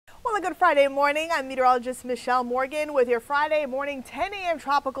a good Friday morning. I'm meteorologist Michelle Morgan with your Friday morning 10 a.m.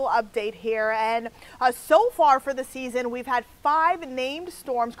 tropical update here. And so far for the season, we've had 5 named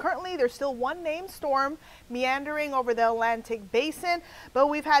storms. Currently, there's still 1 named storm meandering over the Atlantic basin, but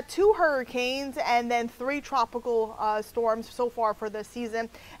we've had 2 hurricanes and then 3 tropical storms so far for the season.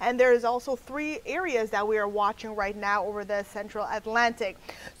 And there's also 3 areas that we are watching right now over the central Atlantic.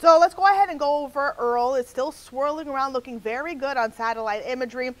 So let's go ahead and go over Earl. It's still swirling around, looking very good on satellite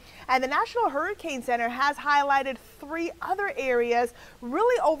imagery. And the National Hurricane Center has highlighted 3 other areas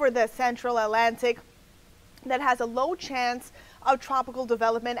really over the central Atlantic that has a low chance of tropical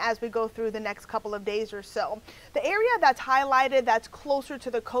development as we go through the next couple of days or so. The area that's highlighted that's closer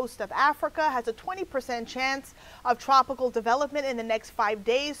to the coast of Africa has a 20% chance of tropical development in the next 5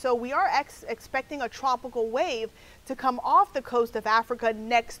 days. So we are expecting a tropical wave to come off the coast of Africa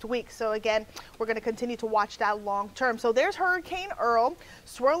next week. So again, we're going to continue to watch that long term. So there's Hurricane Earl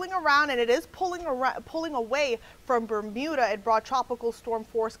swirling around, and it is pulling away from Bermuda. It brought tropical storm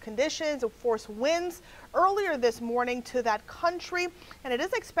force conditions and force winds earlier this morning to that country, and it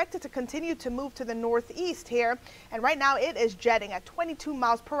is expected to continue to move to the northeast here. And right now it is jetting at 22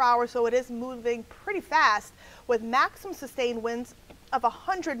 miles per hour, so it is moving pretty fast with maximum sustained winds of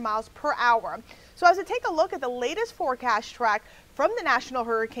 100 miles per hour. So as we take a look at the latest forecast track from the National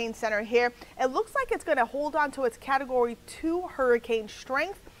Hurricane Center here, it looks like it's going to hold on to its Category 2 hurricane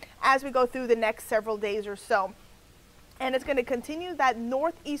strength as we go through the next several days or so. And it's going to continue that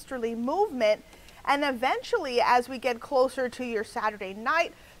northeasterly movement. And eventually, as we get closer to your Saturday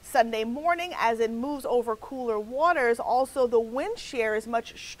night, Sunday morning, as it moves over cooler waters, also the wind shear is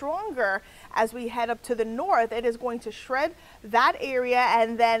much stronger as we head up to the north. It is going to shred that area,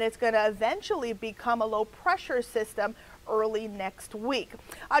 and then it's going to eventually become a low pressure system early next week.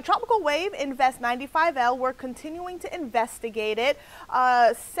 Tropical wave Invest 95L, we're continuing to investigate it.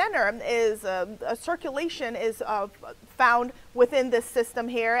 Center is circulation is found within this system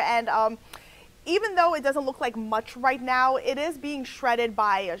here, and even though it doesn't look like much right now, it is being shredded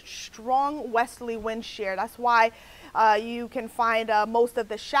by a strong westerly wind shear. That's why you can find most of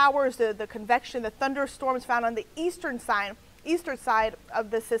the showers, the convection, the thunderstorms found on the eastern side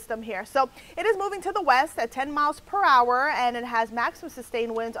of the system here. So it is moving to the west at 10 miles per hour, and it has maximum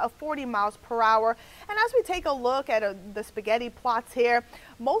sustained winds of 40 miles per hour. And as we take a look at the spaghetti plots here,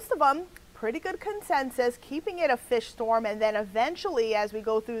 most of them pretty good consensus, keeping it a fish storm, and then eventually as we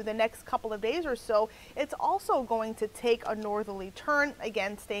go through the next couple of days or so, it's also going to take a northerly turn,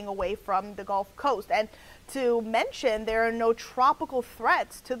 again staying away from the Gulf Coast. And to mention, there are no tropical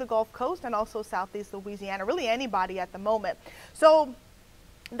threats to the Gulf Coast and also southeast Louisiana, really anybody at the moment. So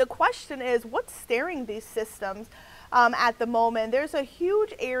the question is, what's steering these systems at the moment? There's a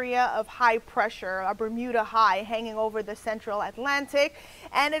huge area of high pressure, a Bermuda high, hanging over the central Atlantic,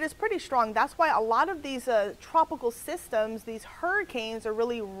 and it is pretty strong. That's why a lot of these tropical systems, these hurricanes, are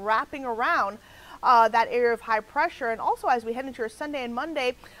really wrapping around that area of high pressure. And also, as we head into your Sunday and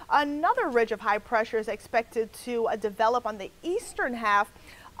Monday, another ridge of high pressure is expected to develop on the eastern half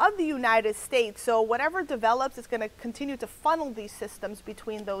of the United States. So whatever develops, it's going to continue to funnel these systems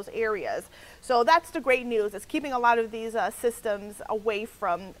between those areas. So that's the great news. It's keeping a lot of these systems away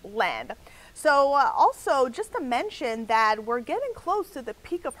from land. So also just to mention that we're getting close to the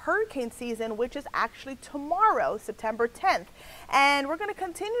peak of hurricane season, which is actually tomorrow, September 10th. And we're going to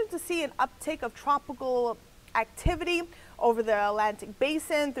continue to see an uptick of tropical activity over the Atlantic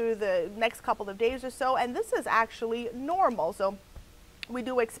basin through the next couple of days or so. And this is actually normal. So we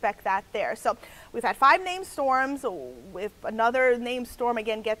do expect that there. So we've had 5 named storms. If another named storm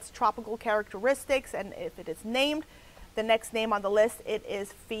again gets tropical characteristics, and if it is named, the next name on the list, it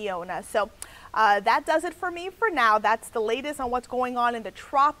is Fiona. So that does it for me for now. That's the latest on what's going on in the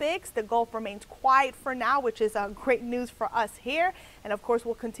tropics. The Gulf remains quiet for now, which is great news for us here. And of course,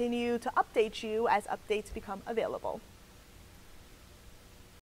 we'll continue to update you as updates become available.